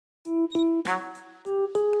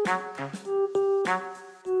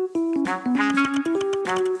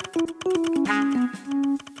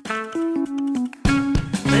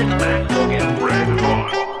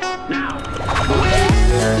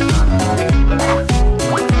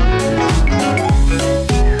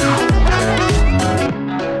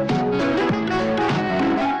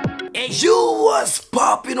What's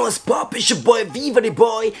poppin', it's your boy Viva the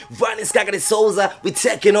boy, 𝙏𝙗𝙖𝙑 𝙁𝙤𝙧. We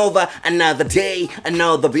taking over another day,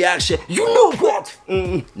 another reaction. You know what?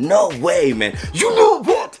 No way, man. You know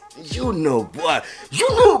what? You know what? You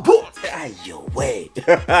know what? Yo, way.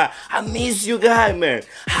 I miss you guys, man.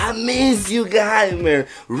 I miss you guys, man.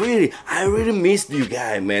 Really, I really missed you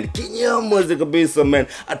guys, man. Kinyamwezi kabisa, man.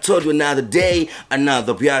 I told you another day,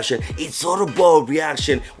 another reaction. It's all about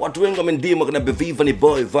reaction. Watu wengi wamendima kana Viva the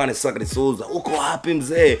boy, 𝙏𝙗𝙖𝙑 𝙁𝙤𝙧. Uko happy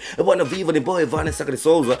mzee? Bwana Viva the boy, 𝙏𝙗𝙖𝙑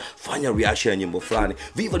𝙁𝙤𝙧. Fanya reaction ya nyimbo fulani.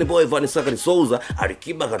 Viva the boy, 𝙏𝙗𝙖𝙑 𝙁𝙤𝙧.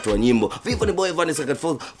 Alikiba katoa nyimbo. Viva the boy, 𝙏𝙗𝙖𝙑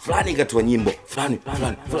𝙁𝙤𝙧. Fulani katoa nyimbo. Fulani.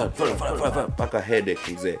 Paka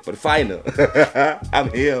headache mzee. But final. I'm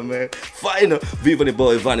here, man. Final. Viva the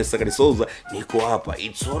boy, 𝙏𝙗𝙖𝙑 𝙁𝙤𝙧. Niko hapa.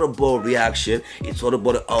 It's all about reaction. It's all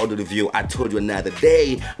about the audio review. I told you another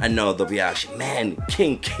day, another reaction. Man,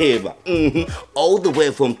 King Kiba. All the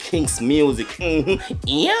way from King's Music.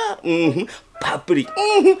 Yeah. Papri.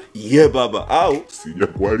 Yeah, baba. Au.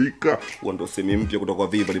 Sijakualika. Wando semi mpya kutoka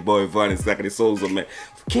Viva the boy, 𝙏𝙗𝙖𝙑 𝙁𝙤𝙧, man.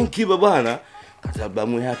 King Kiba bana. Kata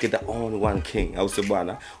albamu yake the only one king. Au se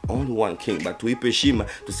bwana, only one king. But tuipe heshima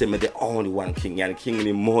tuseme the only one king. Yani king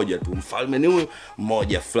ni mmoja tu. Mfalme ni huyu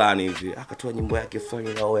mmoja fulani hivi. Akatoa nyimbo yake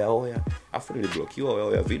fulani la oya. Afu niliblokiwa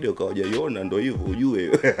oya video kawajaiona ndo hivyo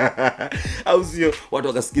ujue. Au sio? Watu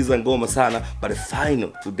wakasikiza ngoma sana. But the final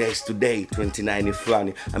today 29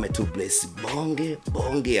 fulani ametu bless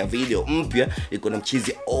bonge ya video mpya iko na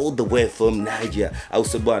mchizi all the way from Nigeria. Au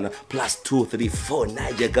se bwana +234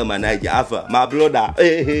 Nigeria kama Nigeria. Afa my brother,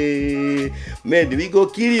 hey, man, we go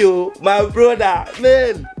kill you, my brother,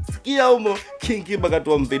 man. Sikia humo King Kiba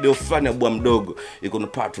katoa video fulani ya Bwana Mdogo iko na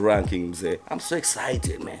Patoranking mzee. I'm so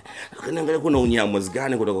excited, man. Naangalia kuna unyamwezi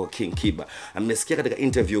gani kutoka kwa King Kiba. Amesikia katika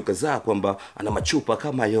interview kadhaa kwamba ana machupa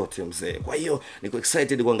kama yote mzee. Kwa hiyo niko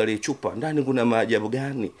excited kuangalia chupa ndani kuna maajabu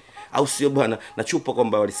gani. Au sio bwana? Na chupa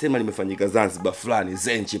kwamba walisema limefanyika Zanzibar fulani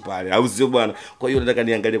Zenchi pale. Au sio bwana? Kwa hiyo nataka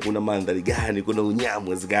niangalie kuna mandhari gani, kuna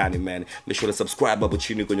unyamwezi gani, man. Make sure to subscribe hapo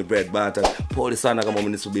chini kwenye red button. Pole sana kama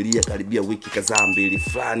umenisubiria karibia wiki kadhaa mbili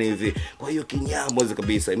fulani hivi. Kwa hiyo kinyamwezi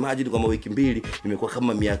kabisa. Imagine kama wiki mbili imekuwa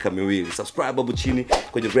kama miaka miwili. Subscribe hapo chini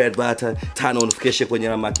kwenye red button, turn on notification kwenye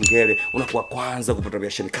alama ya kengele. Unakuwa kwanza kupata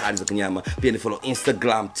reaction kali za kinyama. Pia ni follow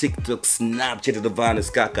Instagram, TikTok, Snapchat the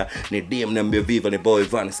𝙏𝙗𝙖𝙑 ni DM na Viva the boy,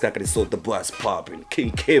 𝙏𝙗𝙖𝙑 𝙁𝙤𝙧. The bus popping.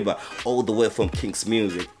 King Kiba all the way from King's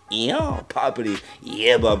Music. Yeah, property.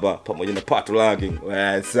 Yeah, baba. Pamoja na Patoranking.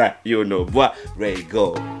 That's right. You know what? Ready,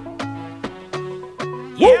 go.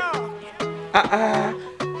 Yeah.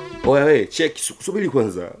 Oya we, check. Subiri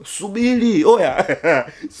kwanza. Subiri. Oya.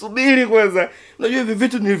 Subiri kwanza. Unajua hivi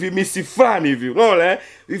vitu nilivimisi fulani hivi. Unaona?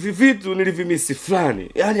 Hivi vitu nilivimisi fulani.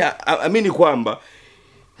 Yaani amini kwamba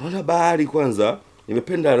unaona bahari kwanza.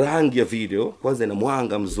 Nimependa rangi ya video, kwanza ina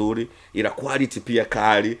mwanga mzuri, ina quality pia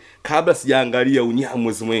kali. Kabla sijaangalia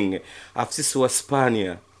unyamwezi mwingi, afsisi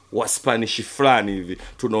wa Spanish fulani hivi,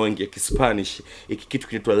 tunaongea Kispanish. Iki kitu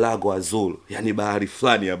kinaitwa Lago Azul, yani bahari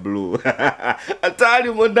fulani ya blue.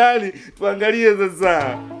 Hatari mondani, tuangalie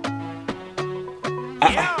sasa.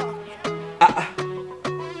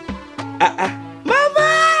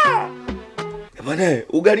 Bwana,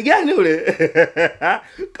 ugali gani ule?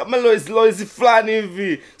 Kama Lois fulani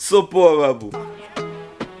hivi. So poa babu.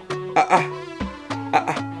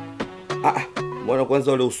 Mbona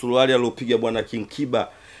kwanza ule usuruali aliopiga bwana King Kiba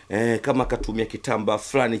kama katumia kitambaa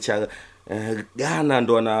fulani cha Ghana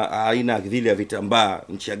ndo ana aina vile ya vitambaa,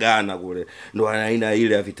 nchi ya Ghana kule ndo ana aina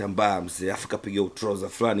ile ya vitambaa mzee. Afu kapiga trouser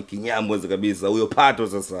fulani kinyamwezi kabisa. Huyo Pato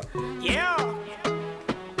sasa.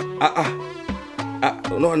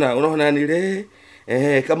 Unaona nile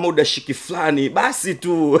kama udashiki fulani basi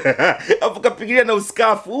tu. Afu kapigilia na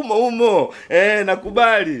uskafu umo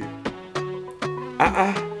nakubali.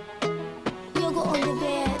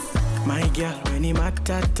 My girl, when you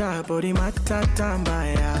matata, body matata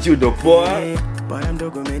mbaya. Judo poa. Bwana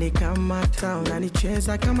Mdogo umenikamata,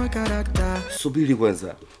 unanicheza kama karakta. Subiri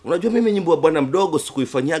kwanza. Unajua mimi nyimbo ya Bwana Mdogo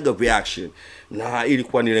sikuifanyaga reaction. Na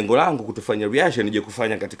ilikuwa ni lengo langu kutufanya reaction nije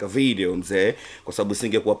kufanya katika video mzee. Kwa sababu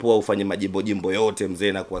singekuwa poa ufanye majimbo yote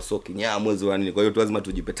mzee na kuwa soki nyamwezi wa nini. Kwa hiyo lazima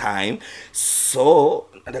tujipe time. So,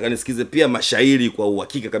 nataka nisikize pia mashairi kwa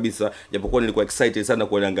uhakika kabisa. Japokuwa nilikuwa excited sana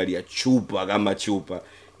kuangalia chupa kama chupa.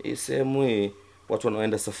 Isemwe watu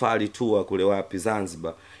wanaoenda safari tour kule wapi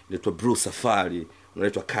Zanzibar, inaitwa Blue Safari.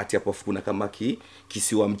 Unaletwa kati hapo, kuna kama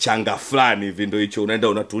kisiwa mchanga fulani hivi, ndio hicho unaenda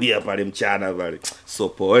unatulia pale mchana pale. So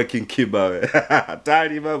poa King Kiba we.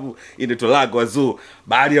 Hatari babu, inaitwa Lago Azul,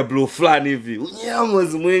 bahari ya blue fulani hivi,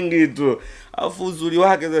 unyamwezi mwingi tu. Alafu uzuri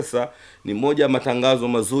wake sasa ni moja matangazo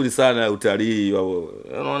mazuri sana ya utalii.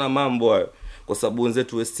 Unaona mambo hayo, kwa sababu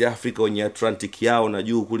wenzetu West Africa wenye Atlantic yao na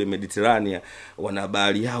juu kule Mediterranean wana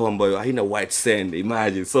bahari yao ambayo haina white sand.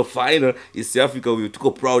 Imagine, so final East Africa we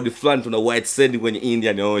tuko proud flan tuna white sand kwenye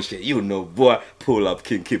Indian Ocean. You know boy, pull up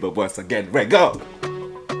King Kiba once again. Right, go.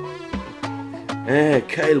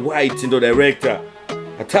 Kyle White ndo director.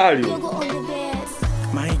 Hatari.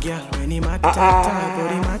 My girl when you matata,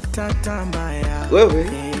 body matata mbaya.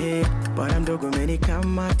 Wewe Bwana Mdogo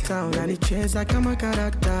umenikamata, unanicheza kama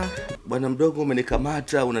karata. Bwana Mdogo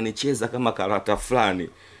umenikamata, unanicheza kama karata fulani.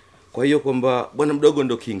 Kwa hiyo kwamba Bwana Mdogo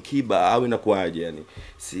ndo King Kiba au inakuaje yani?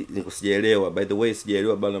 Sijaelewa. By the way,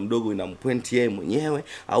 sijaelewa Bwana Mdogo inampoint yeye mwenyewe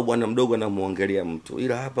au Bwana Mdogo anamuongelea mtu.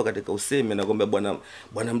 Ila hapa katika usemi anakwambia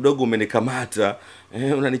Bwana Mdogo umenikamata,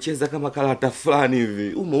 unanicheza kama karata fulani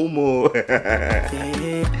hivi. Umo.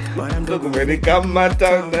 Bwana Mdogo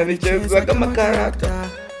umenikamata, unanicheza kama karata.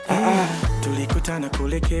 Tulikutana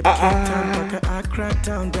kule Cape Town mpaka Accra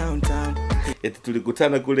town downtown.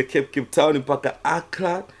 Tulikutana kule Cape Town mpaka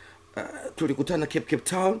Accra. Tulikutana Cape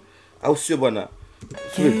Town au sio bwana?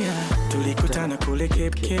 Tulikutana kule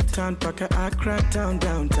Cape Town mpaka Accra town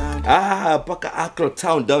downtown. Paka Accra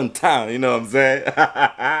town downtown, you know what I'm saying?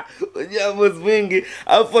 Ujambo mwingi.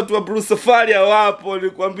 Alafu watu wa Blue Safari hawapo.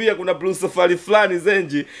 Nilikwambia kuna Blue Safari fulani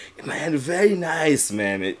Zenji. Man, very nice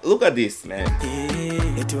man. Look at this man.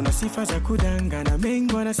 Eti una sifa za kudangana,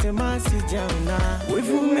 mengi wanasema sijaona.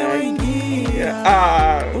 Wivu umeingia.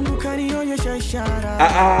 Mungu kanionyesha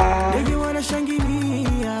ishara. Ndege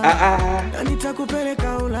wanashangilia. Na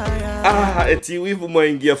nitakupeleka Ulaya. Eti wivu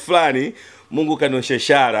umeingia fulani, Mungu kanionyesha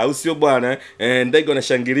ishara, au sio bwana? Ndege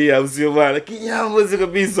wanashangilia, au sio bwana? Kinyambozi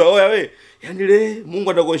kabisa. Oya we, yani le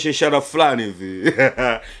Mungu anakuonyesha ishara fulani hivi.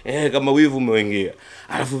 Kama wivu umeingia.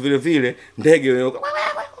 Alafu vile ndege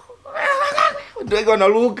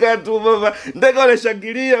wanaruka tu baba. Ndege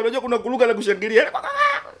wanashangilia. Unajua kuna kuruka na kushangilia.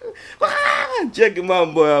 Check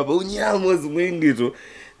mambo hapa. Unyamwezi mwingi tu.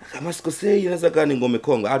 Kama sikosei inaweza kaa ni ngome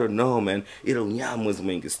Kongo. I don't know man. Ila unyamwezi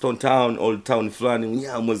mwingi. Stone Town, Old Town fulani.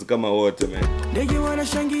 Unyamwezi kama wote man. Ndege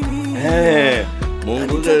wanashangilia.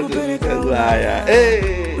 Mungu kakupeleka Ulaya.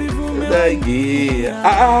 Udaingia.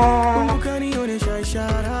 Mungu kanionyesha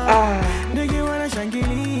ishara. Ndege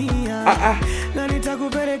wanashangilia. Na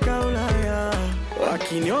nitakupeleka Ulaya.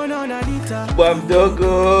 Wakiniona wananiita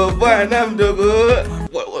Bwana Mdogo.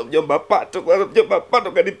 Mjomba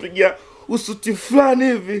Pato kanipigia usuti fulani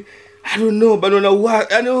hivi. I don't know bado na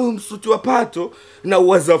yani msuti wa Pato na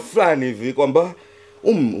uwaza fulani hivi kwamba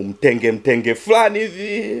mtenge fulani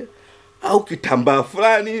hivi au kitambaa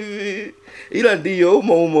fulani hivi. Ila ndio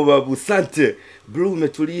umo babu. Sante. Blue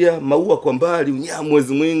umetulia, maua kwa mbali,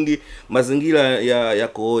 unyamwezi mwingi, mazingira ya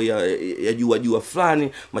jua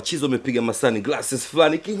fulani, machizo umepiga masani, glasses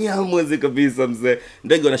fulani, kinyamwezi kabisa mzee.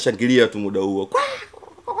 Ndege wanashangilia tu muda huo.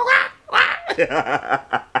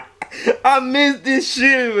 I miss this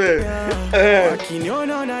shit man.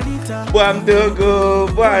 Wakiniona wananiita Bwana Mdogo.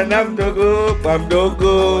 Bwana Mdogo.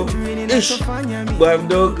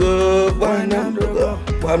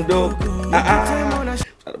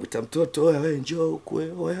 Anamuita mtoto, wewe njoo huku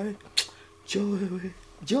wewe.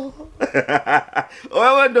 Njoo.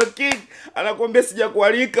 Wewe ndo king. Anakuambia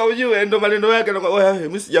sijakualika ujue, ndo maneno yake anakuambia wewe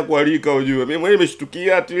mimi sijakualika ujue. Mimi mwenyewe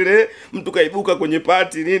nimeshtukia tu ile mtu kaibuka kwenye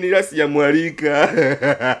party nini ila sijamualika.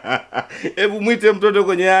 Hebu mwite mtoto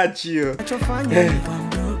kwenye achi hiyo.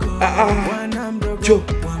 Jo.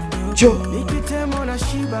 nikitemo na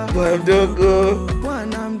shiba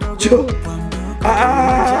Bwana Mdogo. Jo.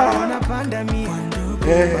 Wanapanda mimi.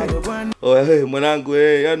 Mwanangu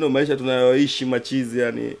yani maisha tunayoishi machizi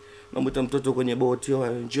yani. Namuita mtoto kwenye boti,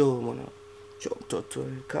 njoo mwana. Njoo mtoto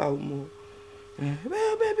kaa humo.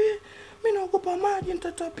 Baby, mimi naogopa maji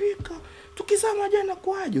nitatapika. Tukizama jana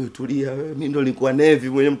kwaje? Tulia wewe. Mimi ndo nilikuwa Navy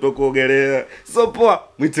mwenye mtu kuogelea. So poa,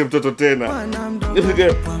 mwite mtoto tena.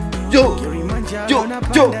 Nifike. Jo.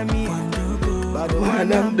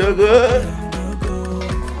 Bwana Mdogo.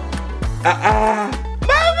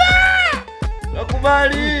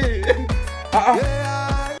 Nakubali.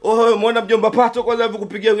 Muona mjomba Pato kwanza hivi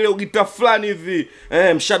kupigia ile gitaa fulani hivi.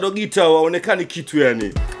 Mshado gitaa waonekani kitu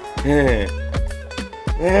yani.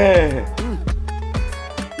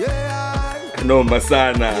 Noma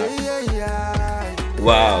sana.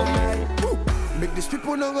 Wow man. Make these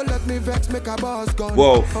people no go let me vex, make a boss gone.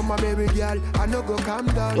 Whoa. For my baby girl, I no go calm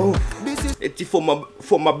down. Oh. This is Eti for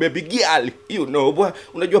my baby girl, you know, boy.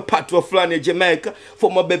 Unajua patwa fulani Jamaica.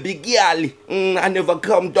 For my baby girl, I never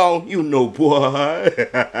calm down, you know, boy.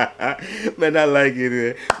 Man, I like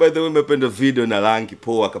it. By the way, mependa video na rangi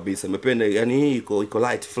poa kabisa. Mependa yani hii iko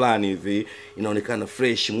light fulani hivi, inaonekana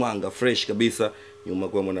fresh, mwanga fresh kabisa. Nyuma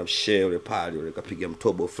kwa mwana mshe ule pale ule kapiga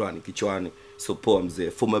mtobo fulani kichwani. So poa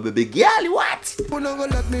mzee. For my baby girl, what? people no go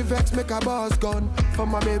let me vex, make a boss gone. For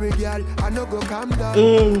my baby girl, I no go calm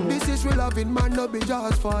down. This is real loving, man, no be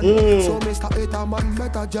just fun. So Mr. Hater, man,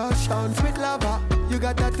 better just shine. Sweet lover, you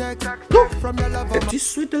got that text from your lover. Eti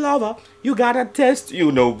sweet lover, you got a test,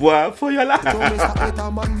 you know, boy, for your life. So Mr.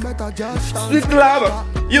 Hater, man, better just shine. Sweet lover,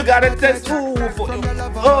 you got a test, ooh, for from your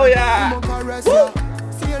lover. oh yeah. I'ma caress ya.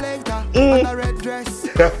 See you later, on a red dress.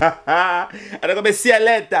 Anakwambia see you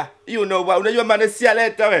later, you know, boy, unajua maana see you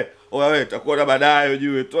later we. Wewe tutakuona baadaye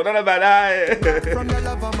ujue. Tuonana baadaye. From your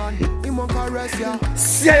lover, man, I'ma caress ya.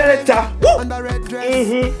 See you later. On a red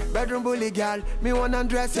dress. Bedroom bully girl, me wanna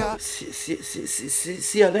undress ya.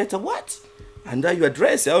 See you later, what? Anda your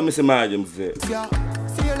dress, au umesemaje mzee? Yeah.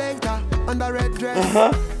 See you later, on the red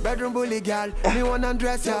dress. Bedroom bully girl, me wanna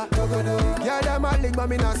undress ya. Yeah, them a link, but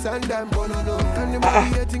me not send them.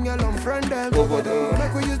 Anybody hating girl, unfriend them.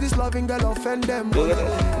 Make we use this loving girl, offend them.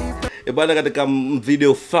 Bwana, katika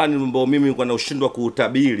video fulani ambao mimi nilikuwa na ushindwa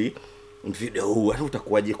kuutabiri video huu hata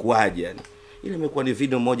utakuwaje yani. Ile imekuwa ni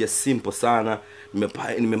video moja simple sana,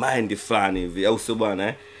 nimemind fulani hivi au sio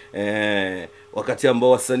bwana wakati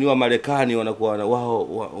ambao wasanii wa Marekani wanakuwa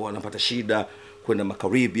wao wanapata shida kwenda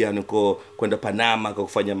Caribbean huko, kwenda Panama kwa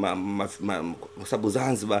kufanya sababu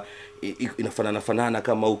Zanzibar inafanana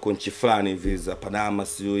kama huko nchi fulani hivi za Panama,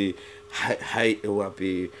 sijui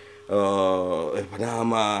wapi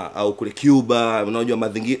Panama au kule Cuba, unajua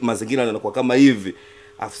mazingira yanakuwa kama hivi.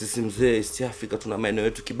 Afu sisi mzee East Africa tuna maeneo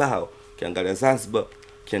yetu kibao. Kiangalia Zanzibar,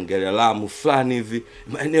 kiangalia Lamu fulani hivi,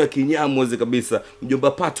 maeneo ya Kinyamwezi kabisa.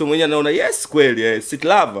 Mjomba Pato mwenyewe anaona yes kweli, sweet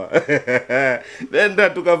lover. Nenda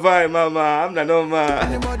tukavae mama, hamna noma.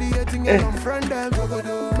 Anybody hating girl, unfriend them.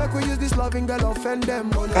 Make we use this loving girl, offend them.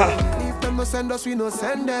 If them no send us, we no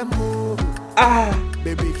send them.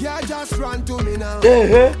 Baby girl, just run to me now.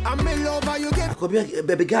 I'm in love, you get. Akwambia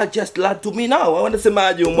baby girl just run to me now.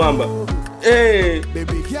 Wanasemaje umwamba?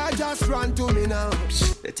 Baby girl, just run to me now.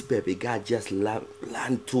 Let baby girl just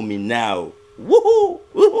run to me now. Woohoo!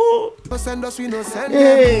 Woohoo! No send us, we no send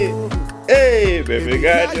them. Baby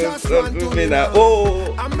girl just run to me now.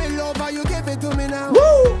 Oh, I'm in love, you give it to me now.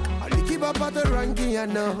 woo! Alikiba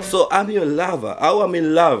Patoranking now. So I'm your lover. I'm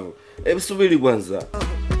in love. Subiri kwanza.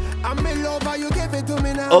 I'm in love, you give it to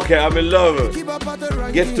me now. Okay, I'm in love. Alikiba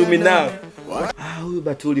Patoranking. Get to me now. Huyu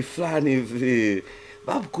batuli fulani hivi.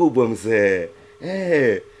 Babu kubwa mzee.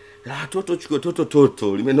 Toto chukua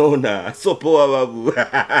toto limenona. So poa babu.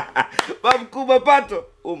 Babu kubwa Pato.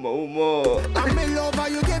 Umo. I'm in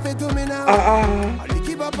love, you give it to me now.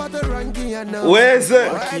 Alikiba Patoranking now. Weze.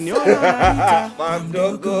 Bwana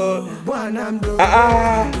Mdogo. Bwana Mdogo.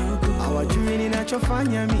 Hawajui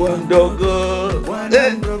ninachofanya mimi. Bwana Mdogo. Bwana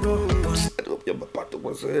Mdogo. Mjomba Pato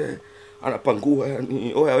mzee. Anapangua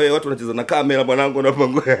yani. Oya wewe watu wanacheza na kamera mwanangu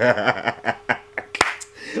anapangua.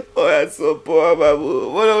 Oya so poa babu.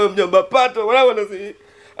 Mbona wewe mjomba Pato mwanangu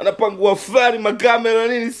anapangua fulani makamera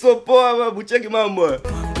nini, so poa babu, cheki mambo.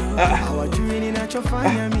 Hawajui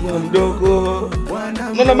ninachofanya mimi. Bwana Mdogo. Bwana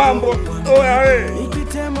Nona mambo. Oya wewe.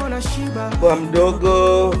 Nikitemo na shiba. Bwana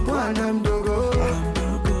Mdogo. Bwana Mdogo.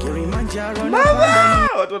 Kilimanjaro na Mama,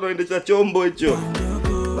 watu wanaendesha chombo hicho.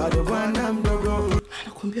 bado Bwana Mdogo.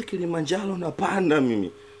 Anakuambia Kilimanjaro napanda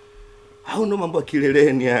mimi. Hao ndo mambo ya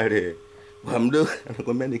kileleni yale. Bwana Mdogo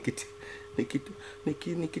anakuambia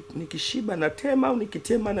nikishiba na tema au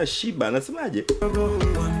nikitema na shiba. Anasemaje?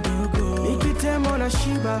 Nikitemo na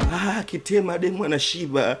shiba. Kitema demu na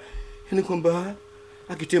shiba. Yaani kwamba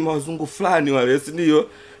akitema wazungu fulani wale, si ndio?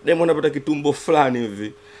 Demu anapata kitumbo fulani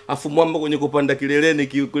hivi. Afu mwamba kwenye kupanda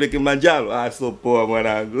kileleni kule Kilimanjaro. So poa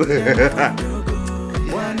mwanangu.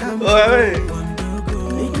 Wewe.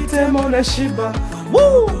 Nikitema na shiba.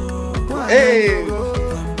 Woo!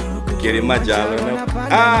 Kilimanjaro na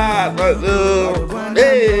Bwana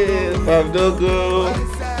Mdogo.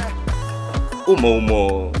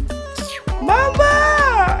 Umo.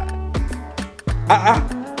 Mama!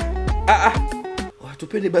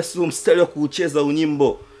 Tupende basi mstari wa kucheza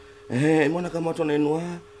unyimbo. Mbona kama watu wanainua?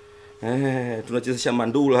 Tunachezesha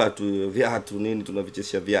mandula tu, viatu nini,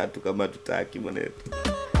 tunavichezesha viatu kama tutaki mwanetu.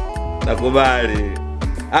 Nakubali.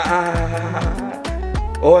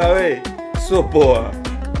 Oya we, so poa.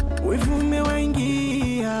 Wivume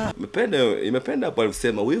waingia. imependa hapo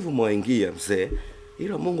alisema wivu mwaingia mzee.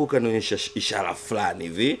 Ila Mungu kanionyesha ishara fulani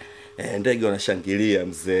hivi. Ndege wanashangilia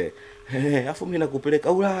mzee. Afu mimi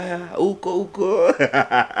nakupeleka Ulaya huko.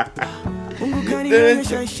 Mungu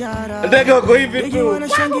kanionyesha ishara. Ndege wako hivi tu. Ndege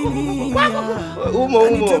wanashangilia. Umo.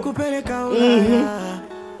 Nitakupeleka Ulaya.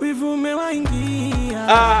 Wivu umewaingia.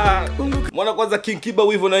 Mwana kwanza King Kiba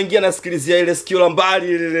wivu naingia nasikilizia ile sikio la mbali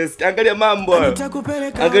ile. Angalia mambo hayo.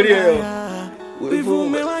 Angalia hiyo. Wivu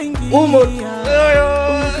umewaingia. Umo.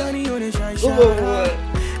 Mungu kanionyesha ishara.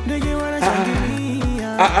 Ndege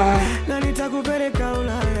wanashangilia. Na nitakupeleka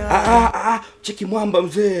Ulaya. Cheki mwamba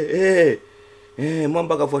mzee.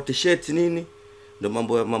 Mwamba kavua t-shirt nini? Ndio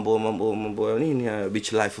mambo ya nini ya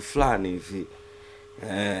beach life fulani hivi.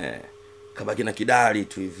 Kabaki na kidali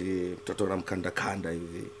tu hivi, mtoto na mkanda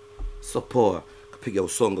hivi. So poa, kapiga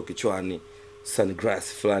usongo kichwani,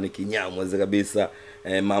 sunglass fulani kinyamweze kabisa.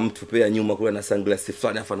 Mtu pia nyuma kule na sunglass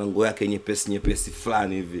fulani afa na nguo yake nyepesi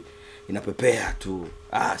fulani hivi. Inapepea tu.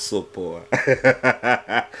 So poa.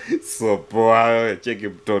 So poa, cheki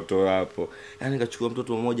mtoto hapo. Yaani kachukua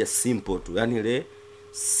mtoto mmoja simple tu. Yaani ile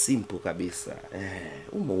simple kabisa.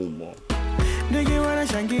 Umo. Ndege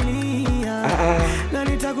wanashangilia. Na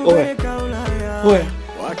nitakupeleka Ulaya.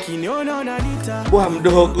 Wakiniona wananiita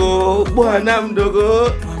Bwana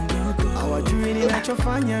Mdogo. Hawajui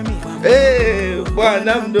ninachofanya mimi.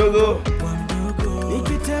 Bwana Mdogo.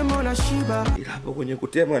 Nikitema na shiba. Ila hapo kwenye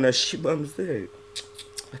kutema na shiba mzee.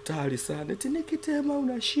 Hatari sana. Eti nikitema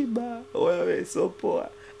unashiba. Wewe so poa.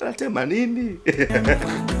 Anatema nini?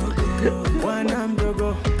 Bwana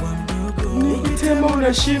Mdogo. Nikitema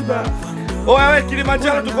unashiba. Wewe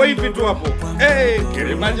Kilimanjaro tuko hivi tu hapo.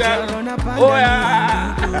 Kilimanjaro.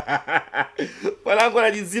 Walangu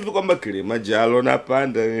anajizivu kwamba Kilimanjaro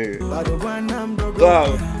napanda. Bado Bwana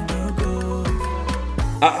Mdogo.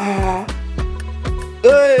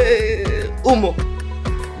 Umo.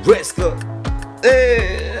 Resco.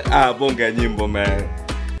 Bonga nyimbo man.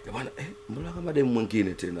 Bwana mbona kama demu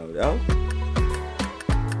mwingine tena yule au?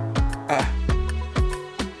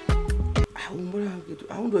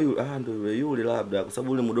 Ndo yule labda kwa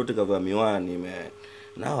sababu yule mudote kavaa miwani man.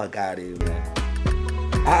 Now I got it man.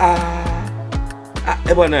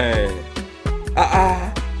 Bwana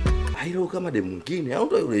hilo kama demu mwingine au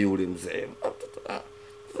ndo yule mzee.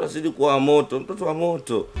 Tunazidi kuwa moto, mtoto wa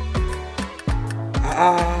moto.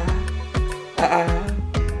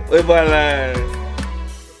 Bwana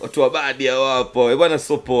watu wa badia wapo. Bwana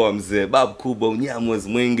so poa mzee. Babu kubwa unyamwezi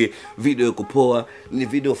mwingi. Video iko poa. Ni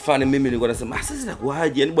video fani mimi nilikuwa nasema sasa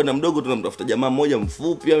inakuaje? Yaani Bwana Mdogo tunamtafuta jamaa mmoja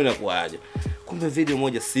mfupi au inakuaje? Kumbe video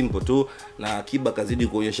moja simple tu na Alikiba kazidi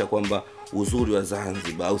kuonyesha kwamba uzuri wa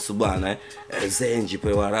Zanzibar au subana zenji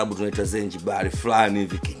kwa Waarabu tunaita zenji bari fulani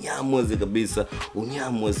hivi kinyamwezi kabisa,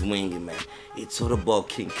 unyamwezi mwingi man. It's all about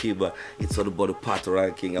King Kiba, it's all about the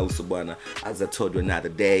Patoranking au subana. As I told you another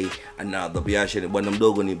day, another reaction. Bwana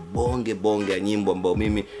Mdogo ni bonge ya nyimbo ambao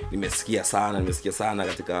mimi nimesikia sana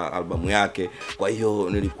katika albamu yake. Kwa hiyo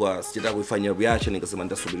nilikuwa sijataka kuifanya reaction, nikasema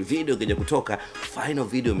nitasubiri video kija kutoka. Final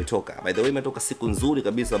video imetoka. By the way imetoka siku nzuri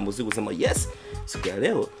kabisa ambapo siku kusema yes, siku ya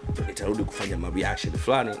leo nitarudi kufanya reaction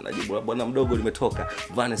fulani na jibu la Bwana Mdogo limetoka.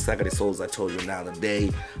 𝙏𝙗𝙧 I told you another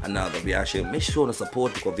day, another reaction. Make sure una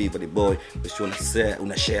support kwa Viva the Boy. Make sure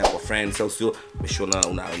una share kwa friends au sio. Make sure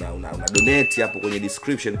una donate hapo kwenye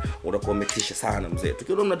description. Utakuwa umetisha sana mzee.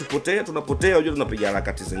 Tukiona mnatupotea tunapotea, unajua tunapiga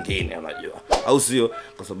harakati zingine unajua. Au sio?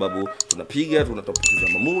 Kwa sababu tunapiga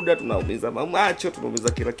tunatapoteza muda, tunaumiza macho, tunaumiza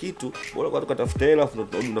kila kitu. Bora kwa tukatafuta hela afu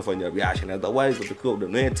tunafanya reaction. Otherwise utakiwa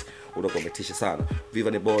donate utakuwa umetisha sana.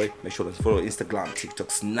 Viva the Boy. Make sure to follow Instagram, TikTok,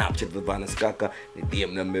 Snapchat 𝙏𝙗𝙧. Ni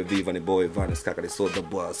DM na Viva the Boy 𝙏𝙗𝙧 𝙒𝙏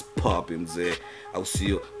buzz pop mzee. Au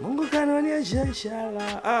sio? Mungu kanionyesha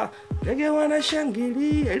ishara. Ndege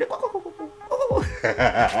wanashangilia.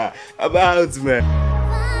 About man.